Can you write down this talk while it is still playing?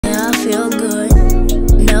feel good.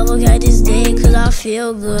 Never got this day cause I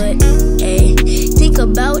feel good. Ay, think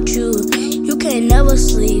about you, you can't never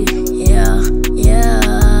sleep. Yeah, yeah.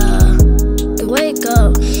 You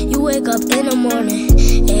wake up in the morning.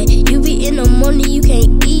 Ay, you be in the morning, you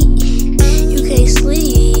can't eat, you can't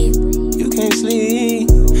sleep. You can't sleep,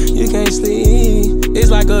 you can't sleep. It's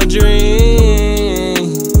like a dream.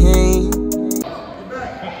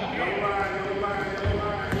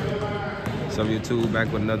 So YouTube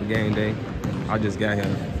back with another game day. I just got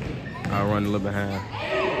here. I'll run a little behind.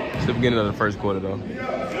 It's the beginning of the first quarter though.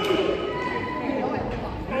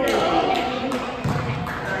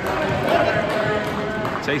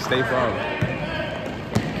 Chayse stay falling.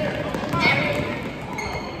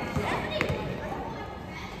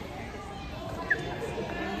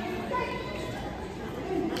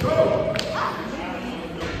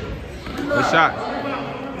 Good shot.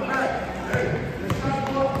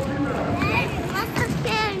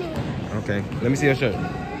 Okay, let me see your shirt.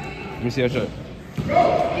 Let me see your shirt.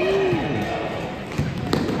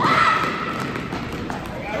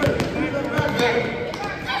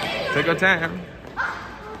 Take your time.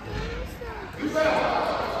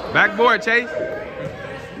 Backboard, Chayse.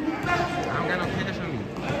 I don't got no cash on me.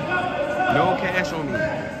 No cash on me.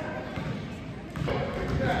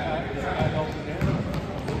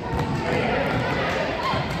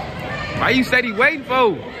 Why you steady waiting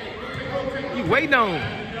for? You waiting on?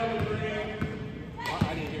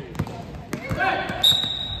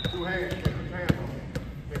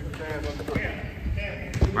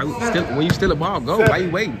 Why you still, when you steal a ball, go. Why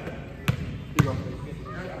you waiting?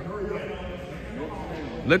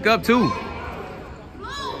 Look up too.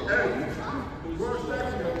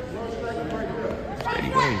 Steady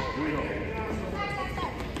waiting.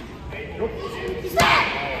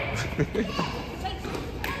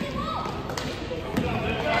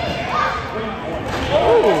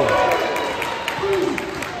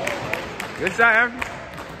 Good shot, Aaron.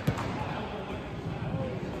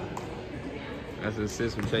 That's an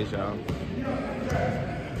assist from Chayse, y'all.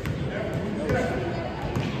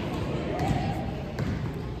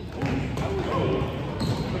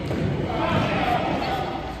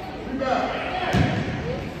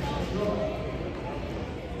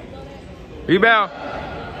 Rebound.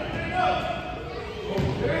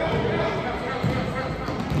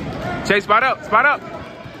 Chayse, spot up, spot up.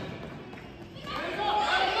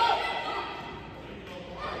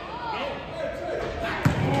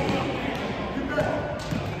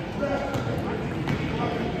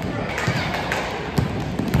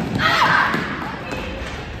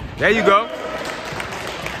 There you go.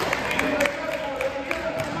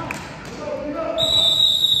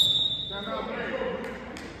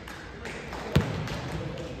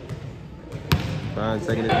 Fine,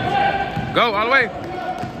 second it. Go all the way.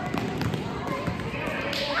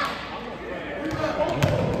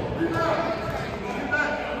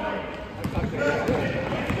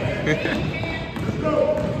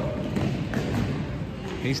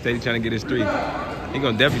 He's steady trying to get his three. He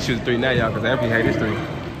gonna definitely shoot a three now, y'all, because I definitely hate his three.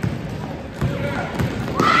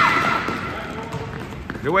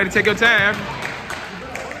 Good way to take your time.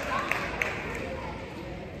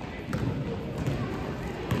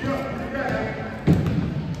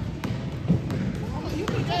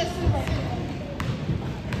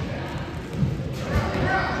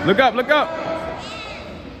 Look up, look up.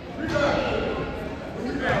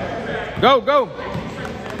 Go, go.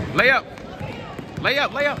 Lay up. Lay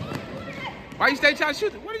up, lay up. Why you stay trying to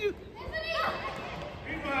shoot it? What are you?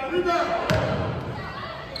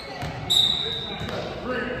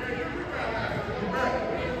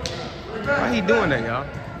 Why he doing that, y'all?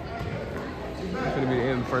 It's gonna be the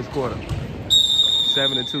end of the first quarter.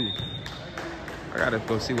 7-2. I gotta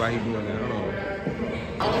go see why he doing that. Hold on.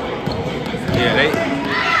 Yeah, they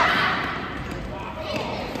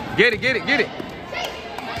get it, get it, get it.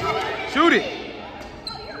 Shoot it.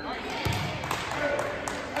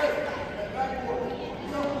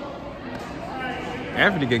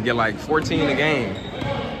 Anthony can get like 14 a game.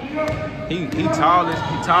 He tall.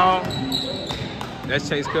 That's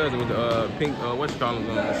Chayse's cousin with the pink, what you call him,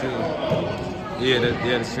 the shoes. Yeah, the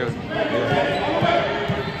shoes. Yeah.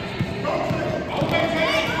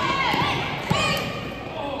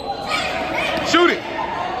 Shoot it.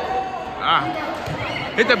 Ah.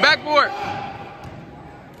 Hit the backboard.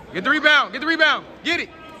 Get the rebound. Get the rebound. Get it.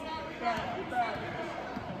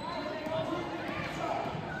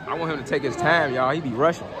 I want him to take his time, y'all. He be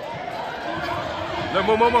rushing. Look,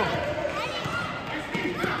 more.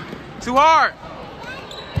 Too hard.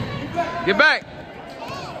 Get back.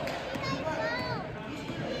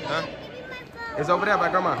 Huh? It's over there by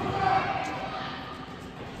grandma.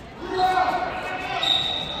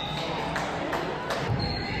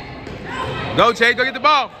 Go, Chase. Go get the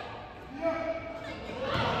ball.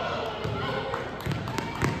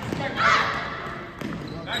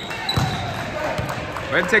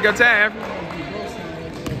 Ready to take your time.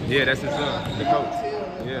 Yeah, that's his son, the coach.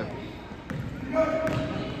 Yeah.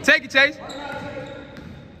 Take it, Chase. He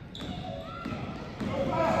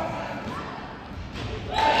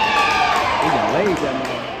got laid that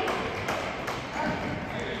man.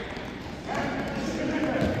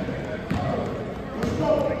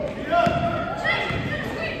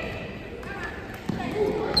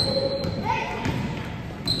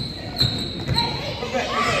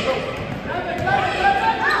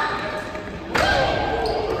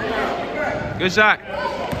 Good shot. See,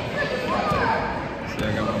 I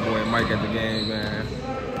got my boy Mike at the game, man.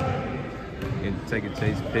 And taking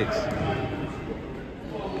Chase picks.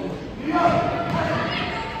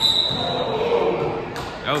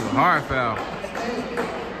 That was a hard foul.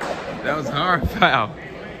 That was a hard foul.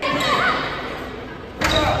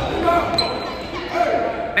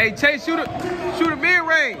 Hey, Chase, shoot a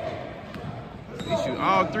mid-range. He shoot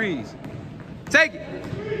all threes. Take it.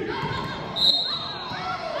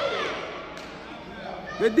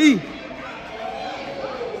 Good D.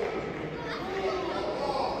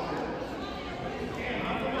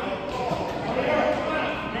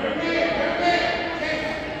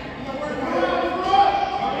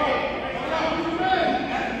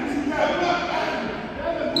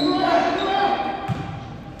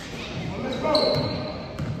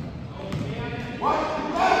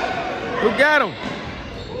 Who got him?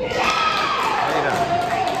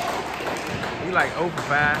 He like 0 for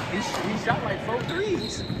 5. He shot like 4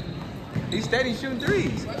 threes. He's steady shooting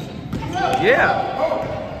threes. Yeah.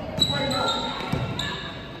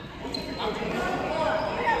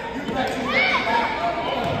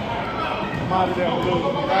 Come out of there, Blue.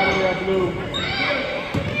 Come out of there, Blue.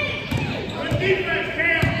 Good defense,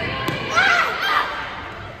 Cam.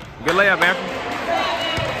 Good layup, Anthony.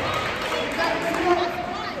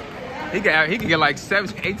 He can get like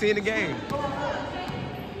 17, 18 a game.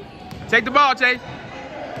 Take the ball, Chase.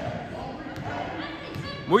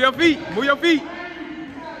 Move your feet. Move your feet.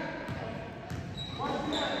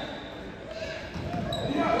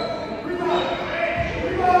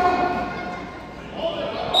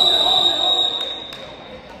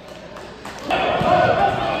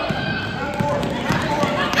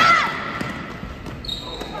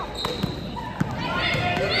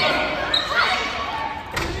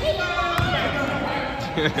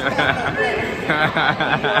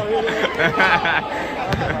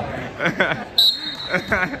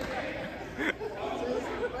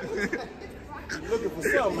 Looking for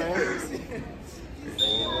something, man.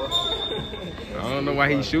 I don't know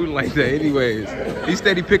why he's shooting like that anyways. He's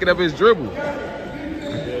steady picking up his dribble.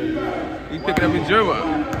 He picking up his dribble.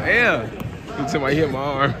 Yeah. Somebody hit my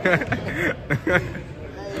arm.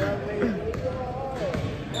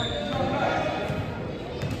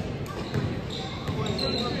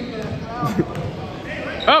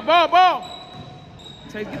 Up, ball.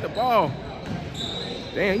 Chase, get the ball.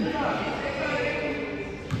 Damn.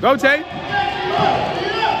 Go, Chase.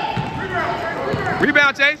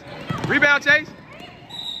 Rebound, Chase. Rebound, Chase.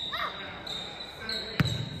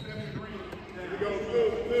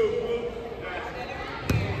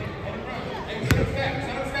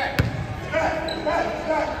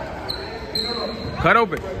 Cut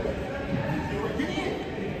open.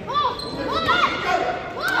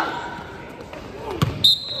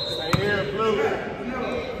 Stay here, Blue.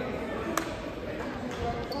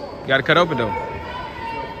 Got to cut open, though.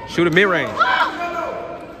 Shoot a mid-range.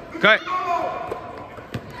 Cut.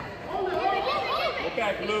 Look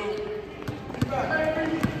back, Blue.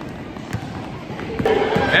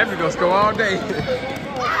 Effie gonna score all day.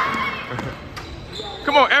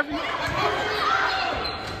 Come on, Effie.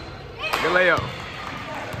 Good layup.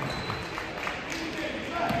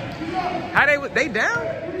 How they down?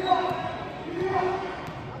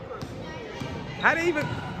 How they even,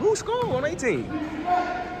 who scored on 18?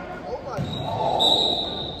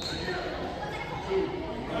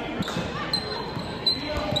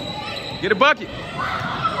 Get a bucket.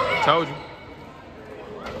 Told you.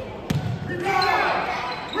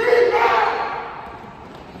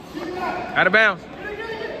 Out of bounds.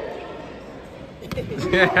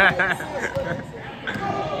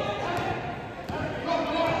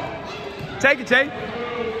 Take it, Chase.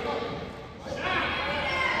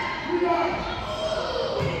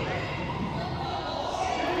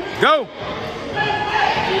 Go.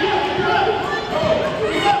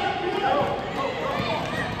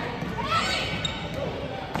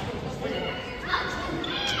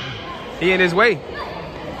 He in his way.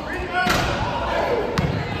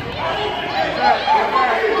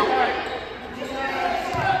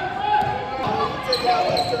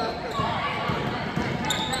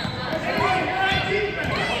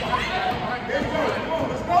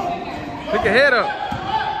 your head up.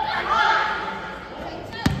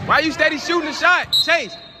 Why you steady shooting the shot?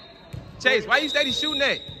 Chase. Chase, why you steady shooting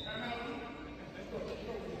that?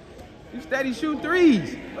 You steady shooting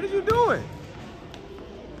threes. What are you doing?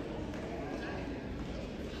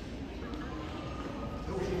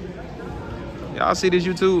 Y'all see this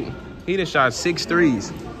YouTube? He done shot 6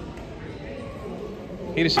 threes.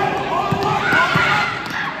 He done shot.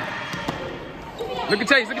 Look at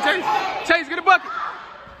Chase, look at Chase. Chase, get a bucket.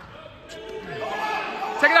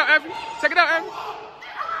 Take it out, Effie. Take it out, Effie.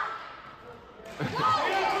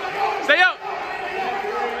 Stay up.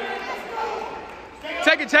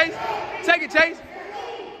 Take it, Chase. Take it, Chase.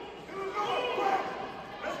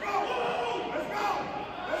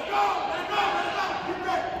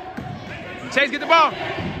 Chase, get the ball.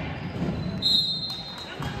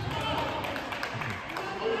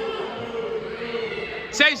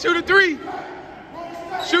 Chase, shoot a 3.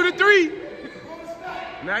 Shoot a 3.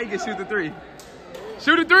 Now you can shoot the 3.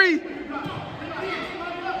 Shoot a 3.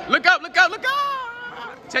 Look up, look up, look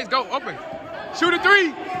up. Chase, go, open. Shoot a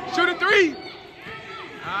 3. Shoot a 3.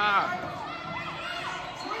 Ah.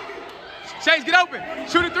 Chase, get open.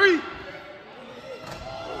 Shoot a 3. Ooh.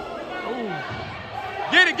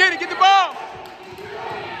 Get it, get the ball.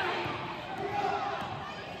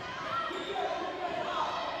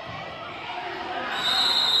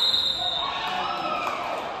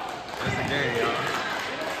 That's the game, y'all.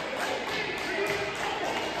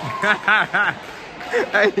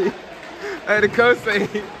 Hey, the coach say,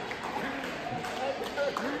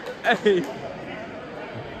 hey.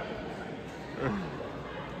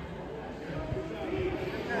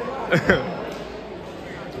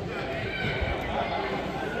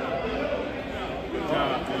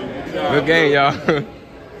 Good game, y'all.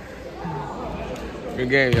 Good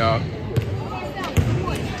game, y'all.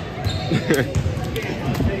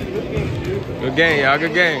 Good game, y'all.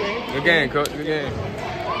 Good game. Good game, coach. Good game.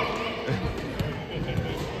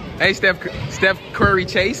 Hey, Steph Curry,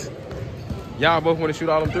 Chase. Y'all both want to shoot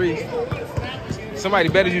all them threes. Somebody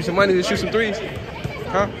betted you some money to shoot some threes.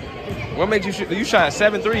 Huh? What made you shoot? You shot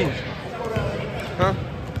 7 threes. Huh?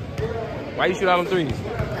 Why you shoot all them threes?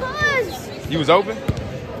 Because You was open?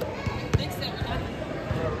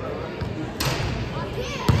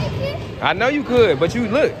 I know you could, but you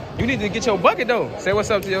look. You need to get your bucket though. Say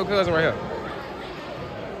what's up to your cousin right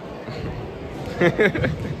here.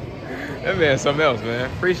 That man's something else,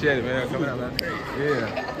 man. Appreciate it, man. Coming out, man.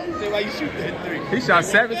 Yeah. Say why you shoot that 3. He shot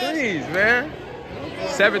 7 threes, man.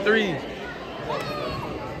 7 threes.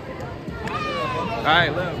 All right,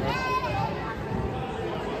 love, bro.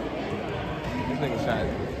 This nigga shot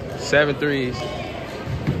 7 threes.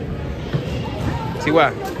 See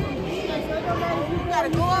why?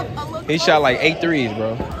 He shot like 8 threes,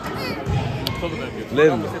 bro.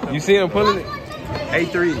 Literally. You see him pulling it? 8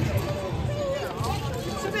 threes.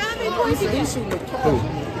 Who?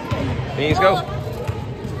 He ain't score.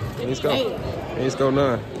 He ain't score. He ain't score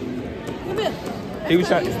none. He was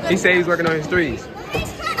trying. He said he was working on his threes.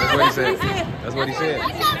 That's what he said. That's what he said.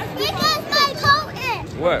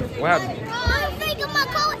 What? What happened?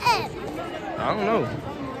 I don't know.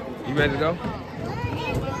 You ready to go?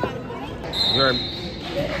 You heard me?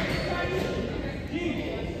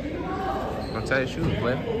 I'll tell you, shoot,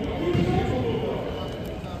 player.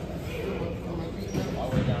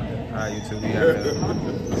 Alright, YouTube, we got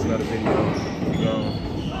another video. We gonna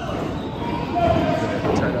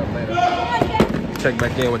turn up later. Check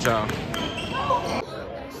back in with y'all.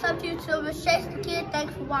 What's up, YouTube? It's Chayse the Kid.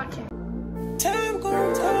 Thanks for watching. Time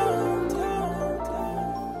gon' tell.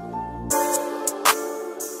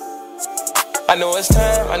 I know it's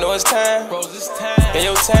time, Bros, it's time. And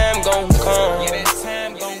your time gon' come. Yeah, that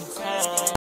time gon' come.